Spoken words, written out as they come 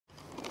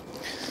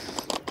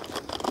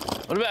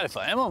What about if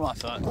I am on my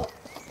phone?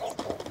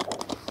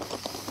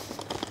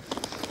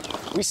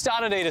 We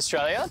started Eat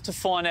Australia to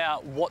find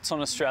out what's on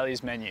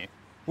Australia's menu.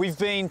 We've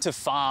been to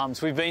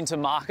farms, we've been to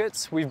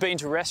markets, we've been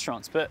to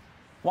restaurants, but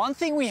one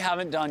thing we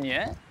haven't done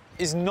yet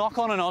is knock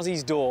on an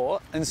Aussie's door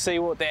and see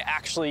what they're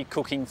actually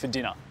cooking for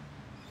dinner.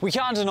 We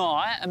can't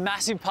deny a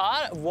massive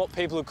part of what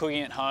people are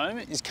cooking at home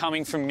is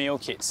coming from meal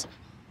kits.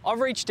 I've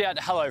reached out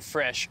to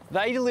HelloFresh.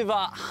 They deliver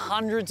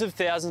hundreds of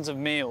thousands of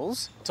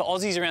meals to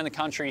Aussies around the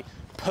country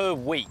per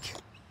week.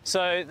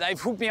 So they've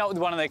hooked me up with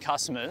one of their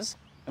customers,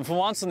 and for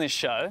once on this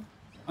show,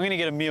 I'm gonna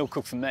get a meal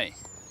cooked for me.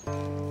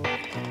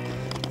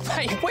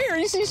 Hey, where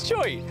is this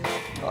joint?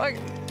 Like,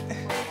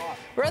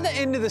 we're at the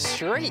end of the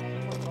street.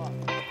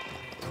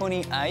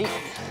 28.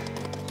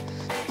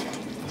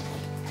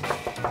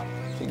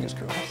 Fingers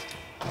crossed.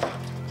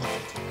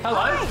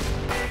 Hello. Hi.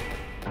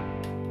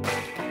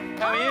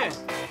 How are you?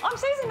 I'm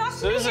Susan,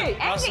 nice to meet you.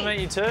 Nice to meet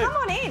you too. Come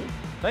on in.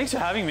 Thanks for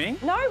having me.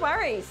 No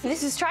worries.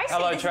 This is Tracy.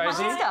 Hello, this Tracy. Is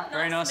my sister.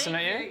 Very nice to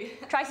meet you.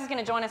 Tracy's going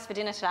to join us for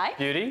dinner today.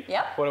 Beauty.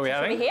 Yep. What are we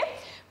having? Here.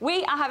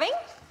 We are having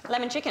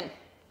lemon chicken.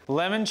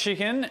 Lemon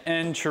chicken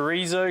and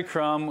chorizo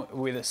crumb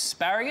with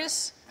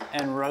asparagus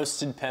and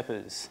roasted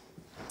peppers.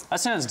 That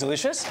sounds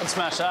delicious. I'd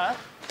smash that.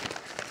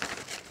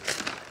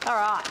 All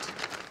right.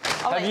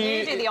 I'll let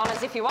you do the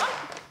honours if you want.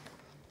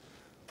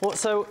 Well,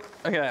 so,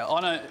 okay,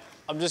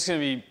 I'm just going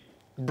to be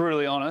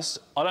brutally honest.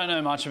 I don't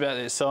know much about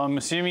this, so I'm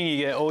assuming you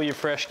get all your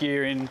fresh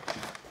gear in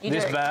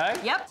this bag.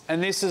 Yep.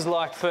 And this is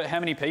like for how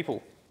many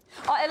people?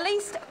 Oh, at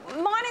least,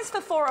 mine is for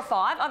 4 or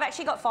 5. I've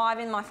actually got 5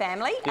 in my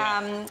family.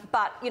 Yeah.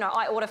 But, you know,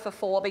 I order for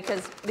 4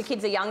 because the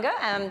kids are younger,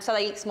 so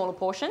they eat smaller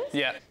portions.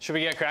 Yeah. Should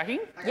we get cracking?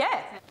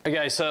 Yeah.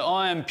 Okay, so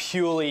I am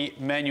purely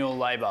manual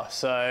labour,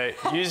 so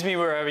use me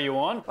wherever you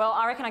want. Well,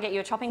 I reckon I get you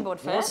a chopping board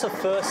first. What's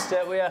the first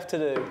step we have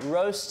to do?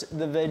 Roast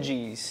the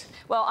veggies.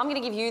 Well, I'm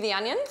going to give you the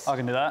onions. I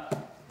can do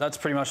that. That's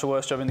pretty much the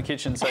worst job in the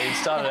kitchen, so you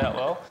started out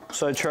well.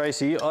 So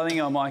Tracy, I think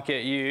I might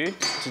get you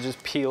to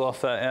just peel off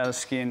that outer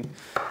skin.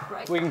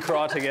 Great. We can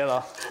cry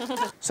together.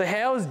 So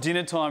how has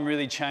dinner time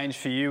really changed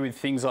for you with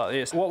things like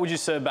this? What would you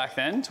serve back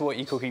then to what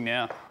you're cooking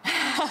now?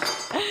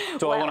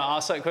 Do I want to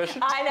ask that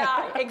question? I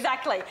know,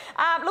 exactly.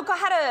 Look,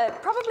 I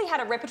probably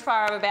had a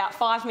repertoire of about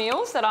 5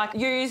 meals that I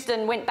used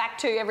and went back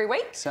to every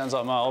week. Sounds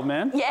like my old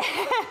man. Yeah,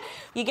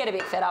 you get a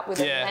bit fed up with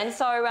it. And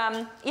so,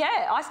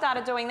 yeah, I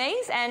started doing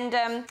these,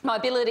 and my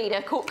ability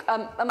to cook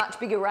a much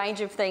bigger range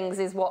of things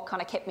is what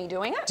kind of kept me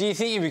doing it. Do you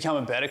think you've become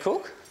a better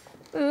cook?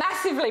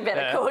 Massively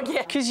better cook,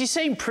 yeah. Because you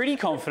seem pretty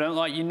confident,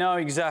 like you know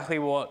exactly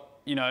what,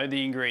 you know,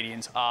 the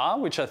ingredients are,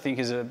 which I think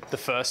is the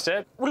first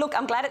step. Well, look,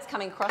 I'm glad it's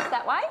coming across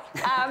that way.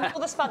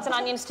 All the spuds and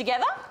onions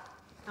together.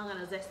 I'm going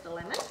to zest the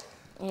lemon.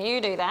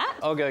 You do that.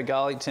 I'll go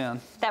garlic town.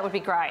 That would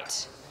be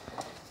great.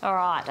 All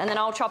right, and then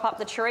I'll chop up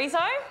the chorizo.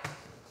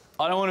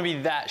 I don't want to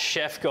be that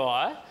chef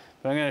guy,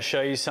 but I'm going to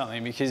show you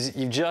something because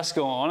you've just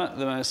gone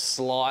the most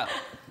slight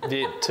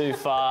bit too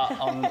far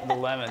on the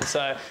lemon.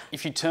 So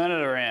if you turn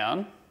it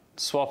around,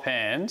 swap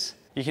hands,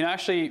 you can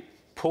actually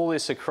pull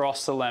this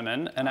across the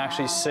lemon and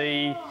actually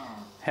see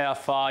how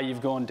far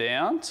you've gone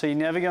down. So you're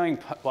never going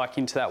like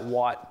into that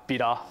white,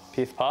 bitter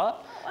pith part.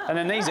 And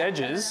then these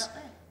edges,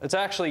 it's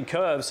actually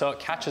curved so it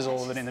catches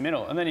all of it in the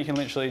middle. And then you can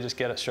literally just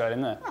get it straight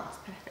in there.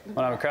 Want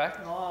to have a crack?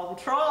 Oh, we'll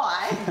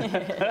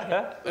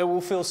try. It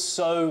will feel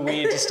so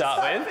weird to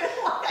start with,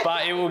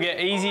 but it will get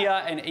easier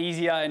and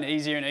easier and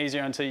easier and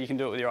easier until you can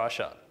do it with your eyes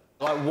shut.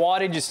 Like, why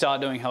did you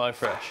start doing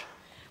HelloFresh?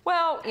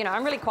 Well, you know,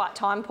 I'm really quite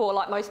time poor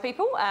like most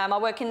people. I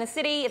work in the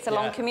city, it's a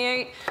long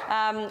commute,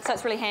 so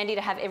it's really handy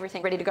to have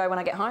everything ready to go when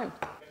I get home.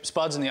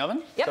 Spuds in the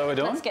oven? Yep, so we're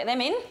doing? Let's get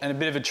them in. And a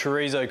bit of a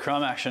chorizo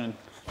crumb action.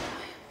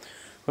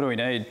 What do we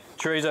need?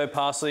 Chorizo,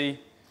 parsley.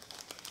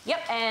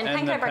 Yep, and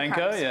panko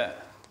breadcrumbs. Yeah.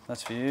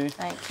 That's for you.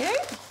 Thank you.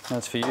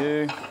 That's for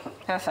you.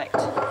 Perfect.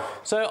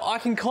 So I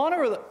can kind of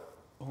relate...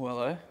 Oh,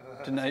 hello.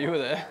 Didn't know you were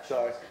there.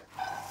 Sorry.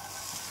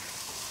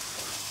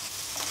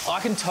 I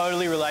can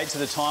totally relate to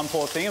the time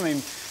poor thing. I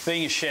mean,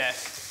 being a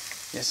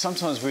chef, yeah,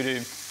 sometimes we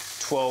do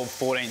 12,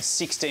 14,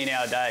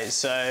 16-hour days.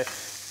 So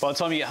by the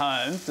time you get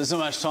home, there's not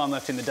much time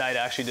left in the day to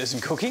actually do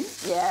some cooking.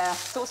 Yeah.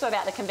 It's also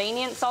about the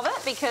convenience of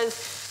it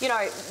because, you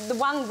know, the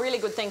one really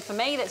good thing for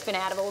me that's been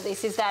out of all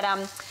this is that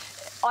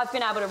I've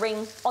been able to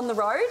ring on the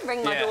road,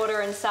 ring my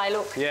daughter and say,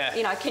 look,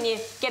 you know, can you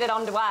get it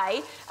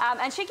underway?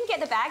 And she can get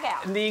the bag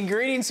out. And the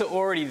ingredients are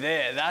already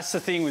there. That's the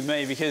thing with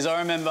me because I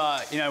remember,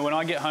 you know, when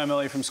I get home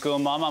early from school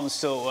and my mum was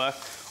still at work,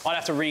 I'd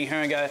have to ring her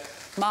and go,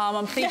 Mum,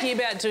 I'm thinking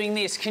about doing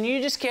this. Can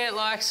you just get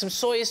like some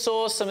soy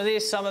sauce, some of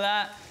this, some of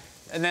that?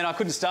 And then I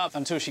couldn't start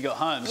until she got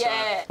home. So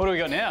what do we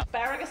got now?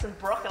 Asparagus and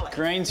broccoli.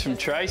 Greens from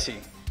Tracy.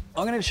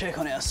 I'm going to check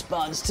on our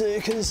spuds too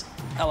because,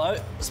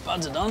 hello,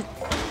 spuds are done.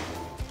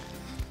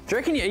 Do you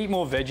reckon you eat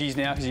more veggies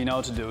now because you know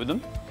what to do with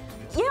them?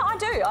 Yeah, I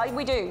do.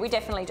 We do. We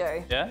definitely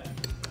do. Yeah?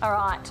 All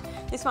right.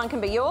 This one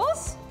can be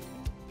yours.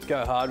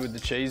 Go hard with the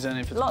cheese then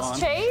if it's Lots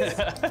of mine.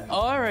 cheese.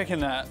 I reckon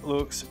that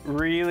looks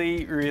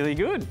really, really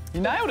good. You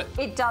nailed it.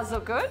 It does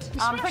look good.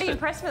 I'm pretty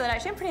impressed with it,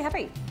 actually. I'm pretty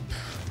happy.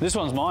 This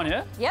one's mine,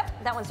 yeah?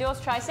 Yep, that one's yours,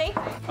 Tracy.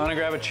 I'm gonna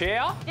grab a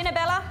chair. Dinner,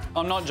 Bella.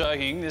 I'm not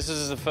joking. This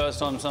is the first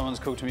time someone's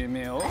cooked me a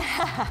meal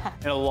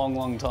in a long,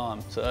 long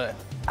time, so.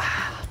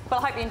 Well,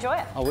 I hope you enjoy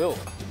it. I will.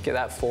 Get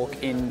that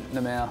fork in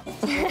the mouth.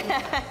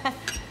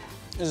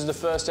 This is the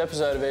first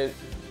episode of it.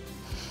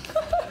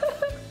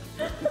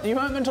 You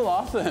weren't meant to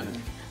laugh then.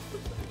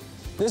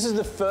 This is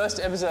the first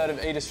episode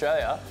of Eat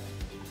Australia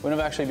when I've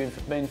actually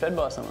been fed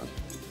by someone.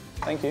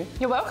 Thank you.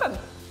 You're welcome.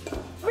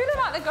 I really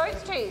like the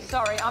goat's cheese.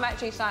 Sorry, I'm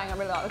actually saying I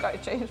really like the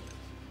goat's cheese.